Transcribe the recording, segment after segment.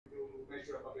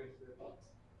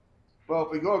Well,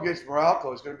 if we go against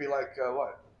Meralco, it's going to be like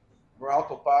what?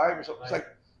 Meralco 5 or something.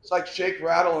 It's like shake,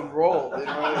 rattle, and roll. You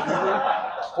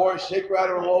know, shake,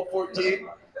 rattle, and roll 14.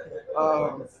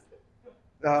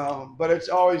 Um, but it's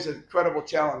always an incredible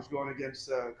challenge going against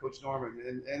Coach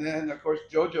Norman, and then of course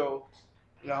JoJo,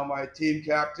 you know, my team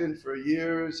captain for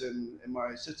years and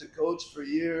my assistant coach for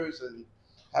years, and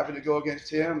having to go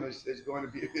against him is going to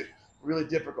be really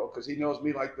difficult because he knows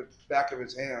me like the back of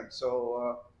his hand.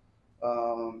 So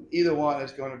either one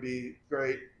is going to be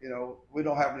great. You know, we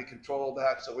don't have any control of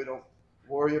that, so we don't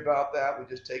worry about that. We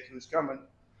just take who's coming,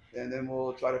 and then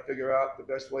we'll try to figure out the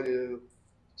best way to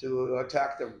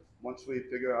attack them once we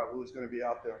figure out who's going to be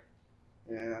out there.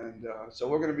 And so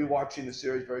we're going to be watching the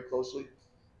series very closely,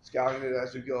 scouting it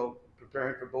as we go,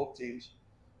 preparing for both teams,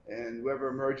 and whoever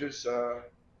emerges,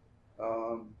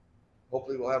 um,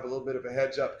 hopefully we'll have a little bit of a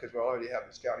heads up because we already have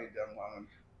the scouting done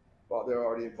while they're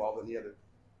already involved in the other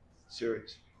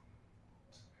series.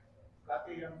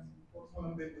 Dati ang coach mo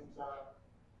nung din sa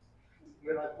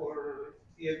Meralco or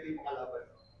TNT mo kalaban?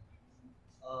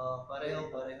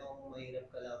 Parehong mahirap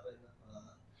kalaban.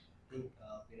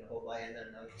 Pinapabayan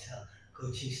na namin sa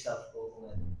coaching staff ko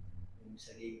kung ano, yung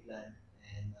sa game plan.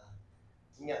 And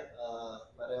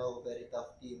pareho very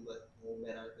tough team, but kung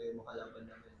meron ko yung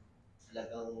makalaban namin,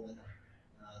 talagang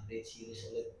great series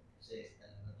ulit. Kasi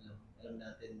talagang alam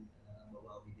natin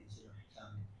mabawi din sila sa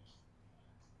amin.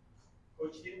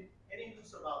 Coach Jim, any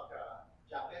news about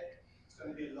Jacket? It's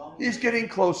going to be long. He's getting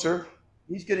closer.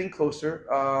 He's getting closer.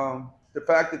 The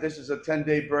fact that this is a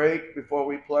 10-day break before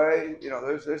we play, you know,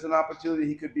 there's an opportunity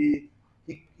he could be.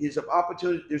 He's an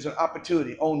opportunity. There's an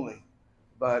opportunity only,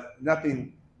 but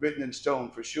nothing written in stone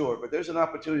for sure. But there's an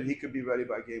opportunity he could be ready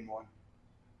by game 1.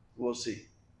 We'll see.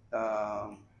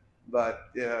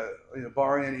 But you know,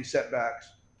 barring any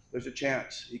setbacks, there's a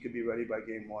chance he could be ready by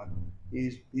game 1.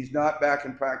 He's not back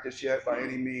in practice yet by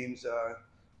any means.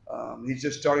 He's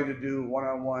just starting to do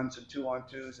 1-on-1s and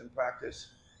 2-on-2s in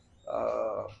practice,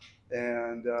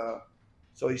 and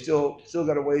so he's still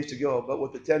got a ways to go. But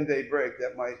with the 10-day break,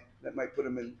 that might put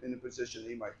him in a position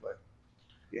he might play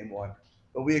game 1.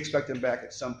 But we expect him back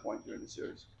at some point during the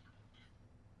series.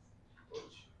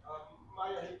 Coach,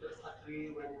 Maya hit us at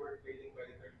 3 when we were trailing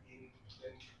 2013.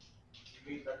 Then you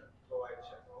made that go ahead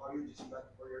shot. How you just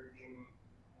not for your team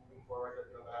moving forward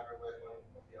that no matter when one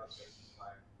of the outside is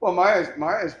fine? Well,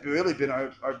 Maya's really been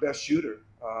our best shooter.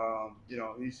 You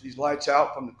know, he's lights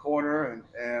out from the corner,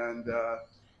 and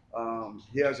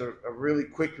he has a really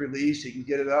quick release. He can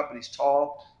get it up, and he's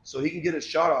tall, so he can get a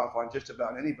shot off on just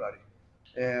about anybody.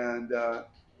 And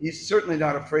he's certainly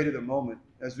not afraid of the moment,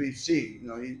 as we've seen. You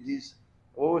know, he's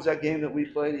what was that game that we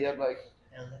played? He had like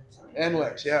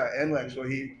NLEX, yeah, NLEX, where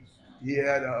he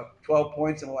had 12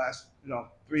 points in the last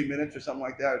 3 minutes or something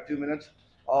like that, or 2 minutes,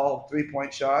 all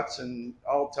 3-point shots and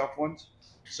all tough ones.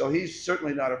 So he's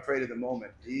certainly not afraid of the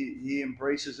moment. He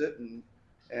embraces it,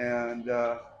 and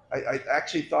I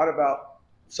actually thought about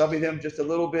subbing him just a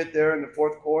little bit there in the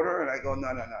fourth quarter, and I go,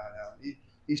 no.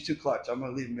 He's too clutch. I'm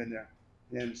going to leave him in there.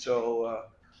 And so,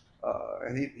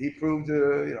 and he proved,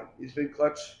 he's been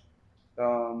clutch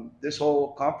this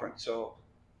whole conference. So,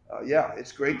 yeah,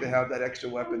 it's great to have that extra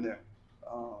weapon there.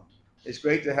 It's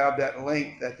great to have that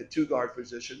length at the 2-guard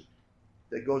position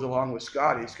that goes along with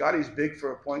Scotty. Scotty's big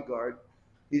for a point guard.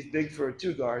 He's big for a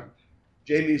 2-guard.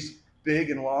 Jamie's big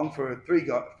and long for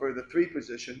the 3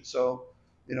 position. So,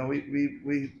 you know,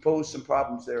 we pose some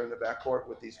problems there in the backcourt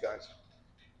with these guys.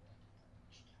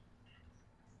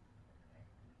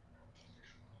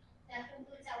 That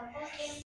concludes our post-game